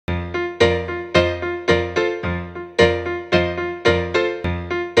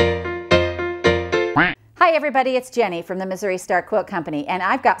Hi everybody, it's Jenny from the Missouri Star Quilt Company, and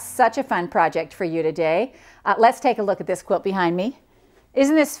I've got such a fun project for you today. Let's take a look at this quilt behind me.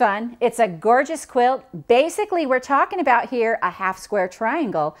 Isn't this fun? It's a gorgeous quilt. Basically, we're talking about here a half square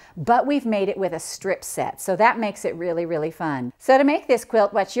triangle, but we've made it with a strip set, so that makes it really, really fun. So to make this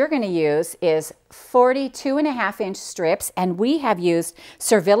quilt, what you're going to use is 42.5-inch strips, and we have used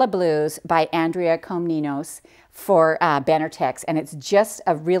Servilla Blues by Andrea Comninos for Benartex, and it's just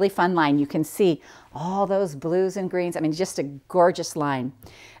a really fun line. You can see all those blues and greens. I mean, just a gorgeous line.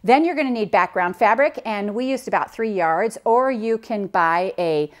 Then you're going to need background fabric, and we used about 3 yards, or you can buy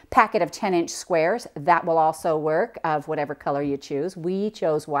a packet of 10-inch squares. That will also work, of whatever color you choose. We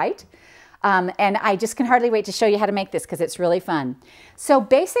chose white. And I just can hardly wait to show you how to make this because it's really fun. So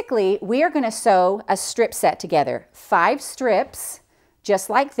basically, we are going to sew a strip set together. 5 strips, just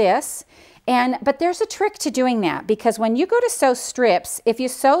like this. But there's a trick to doing that, because when you go to sew strips, if you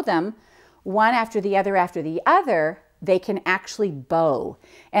sew them one after the other, they can actually bow.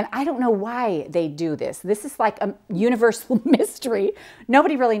 And I don't know why they do this. This is like a universal mystery.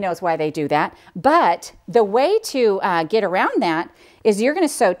 Nobody really knows why they do that. But the way to get around that is you're going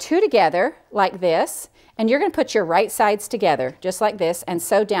to sew 2 together like this, and you're going to put your right sides together just like this and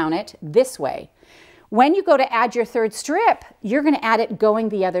sew down it this way. When you go to add your 3rd strip, you're going to add it going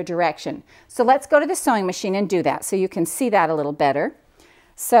the other direction. So let's go to the sewing machine and do that so you can see that a little better.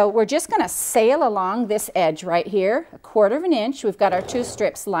 So we're just going to sail along this edge right here, 1/4 of an inch. We've got our 2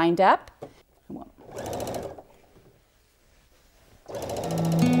 strips lined up.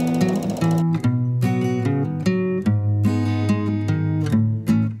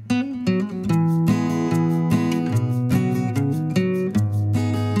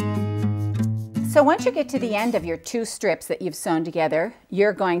 So once you get to the end of your 2 strips that you've sewn together,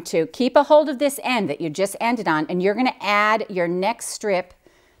 you're going to keep a hold of this end that you just ended on, and you're going to add your next strip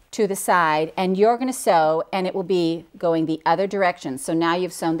to the side, and you're going to sew, and it will be going the other direction. So now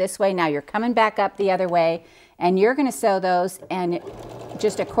you've sewn this way, now you're coming back up the other way, and you're going to sew those and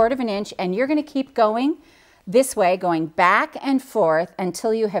just 1/4 of an inch, and you're going to keep going this way, going back and forth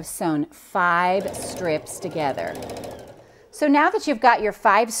until you have sewn 5 strips together. So now that you've got your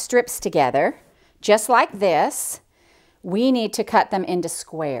 5 strips together, just like this, we need to cut them into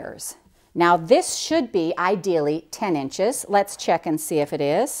squares. Now this should be ideally 10 inches. Let's check and see if it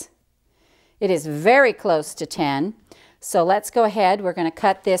is. It is very close to 10. So let's go ahead. We're going to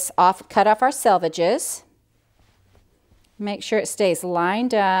cut this off, cut off our selvages. Make sure it stays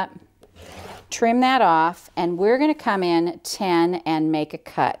lined up. Trim that off, and we're going to come in 10 and make a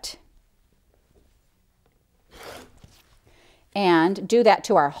cut. And do that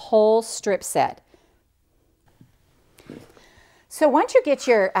to our whole strip set. So once you get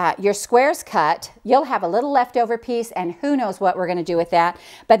your squares cut, you'll have a little leftover piece, and who knows what we're going to do with that.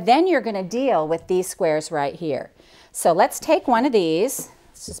 But then you're going to deal with these squares right here. So let's take one of these.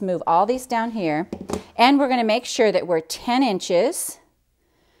 Let's just move all these down here. And we're going to make sure that we're 10 inches.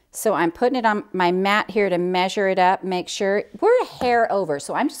 So I'm putting it on my mat here to measure it up, make sure. We're a hair over,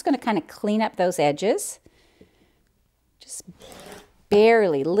 so I'm just going to kind of clean up those edges. Just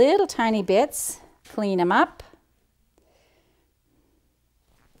barely, little tiny bits. Clean them up.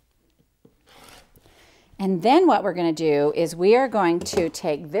 And then what we're going to do is we are going to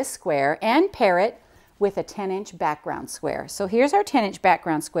take this square and pair it with a 10-inch background square. So here's our 10-inch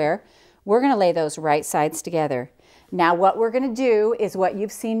background square. We're going to lay those right sides together. Now what we're going to do is what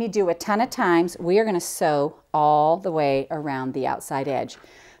you've seen me do a ton of times. We are going to sew all the way around the outside edge.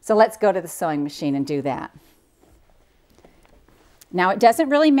 So let's go to the sewing machine and do that. Now it doesn't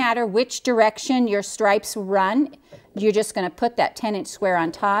really matter which direction your stripes run. You're just going to put that 10-inch square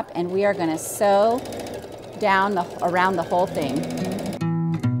on top, and we are going to sew down around the whole thing.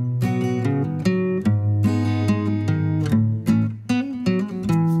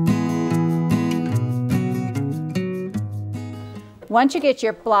 Once you get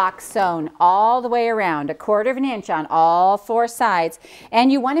your block sewn all the way around, 1/4 of an inch on all 4 sides,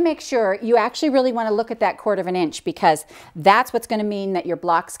 and you want to make sure, you actually really want to look at that 1/4 of an inch, because that's what's going to mean that your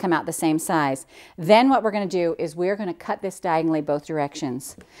blocks come out the same size. Then what we're going to do is we're going to cut this diagonally both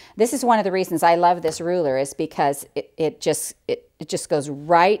directions. This is one of the reasons I love this ruler, is because it just goes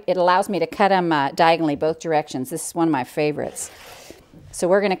right. It allows me to cut them diagonally both directions. This is one of my favorites. So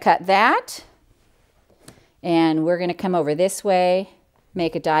we're going to cut that. And we're going to come over this way,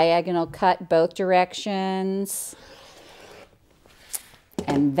 make a diagonal cut both directions.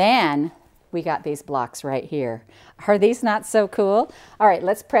 And then we got these blocks right here. Are these not so cool? All right,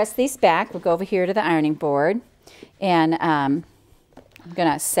 let's press these back. We'll go over here to the ironing board. And I'm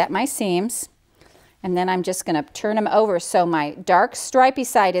going to set my seams. And then I'm just going to turn them over so my dark stripy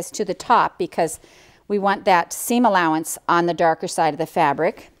side is to the top, because we want that seam allowance on the darker side of the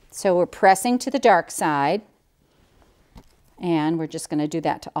fabric. So we're pressing to the dark side, and we're just going to do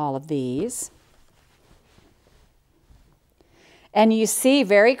that to all of these. And you see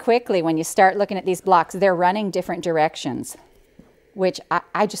very quickly when you start looking at these blocks, they're running different directions, which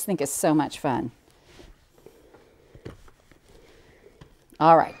I just think is so much fun.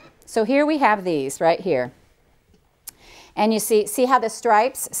 All right, so here we have these right here. And you see how the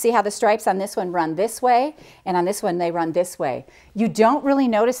stripes on this one run this way, and on this one they run this way. You don't really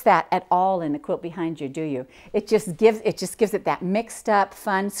notice that at all in the quilt behind you, do you? It just gives it that mixed up,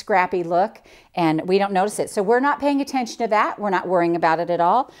 fun, scrappy look, and we don't notice it. So we're not paying attention to that. We're not worrying about it at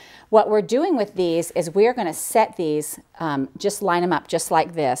all. What we're doing with these is we're going to set these, just line them up just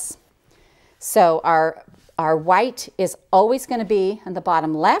like this. So our white is always going to be on the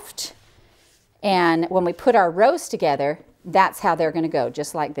bottom left. And when we put our rows together, that's how they're going to go,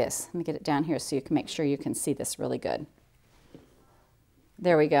 just like this. Let me get it down here so you can make sure you can see this really good.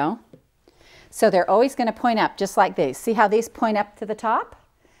 There we go. So they're always going to point up just like these. See how these point up to the top?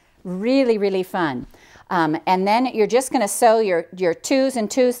 Really, really fun. And then you're just going to sew your twos and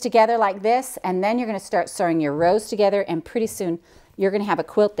twos together like this, and then you're going to start sewing your rows together, and pretty soon you're going to have a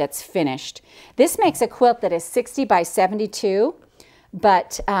quilt that's finished. This makes a quilt that is 60 by 72,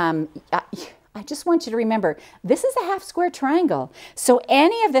 but I just want you to remember, this is a half square triangle. So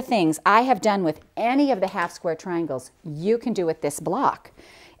any of the things I have done with any of the half square triangles, you can do with this block.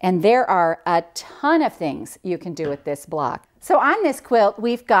 And there are a ton of things you can do with this block. So on this quilt,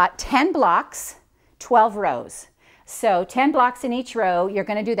 we've got 10 blocks, 12 rows. So 10 blocks in each row, you're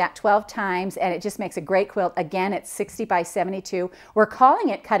going to do that 12 times, and it just makes a great quilt. Again, it's 60 by 72. We're calling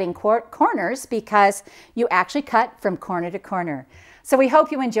it cutting corners because you actually cut from corner to corner. So we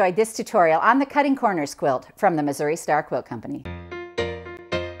hope you enjoyed this tutorial on the Cutting Corners quilt from the Missouri Star Quilt Company.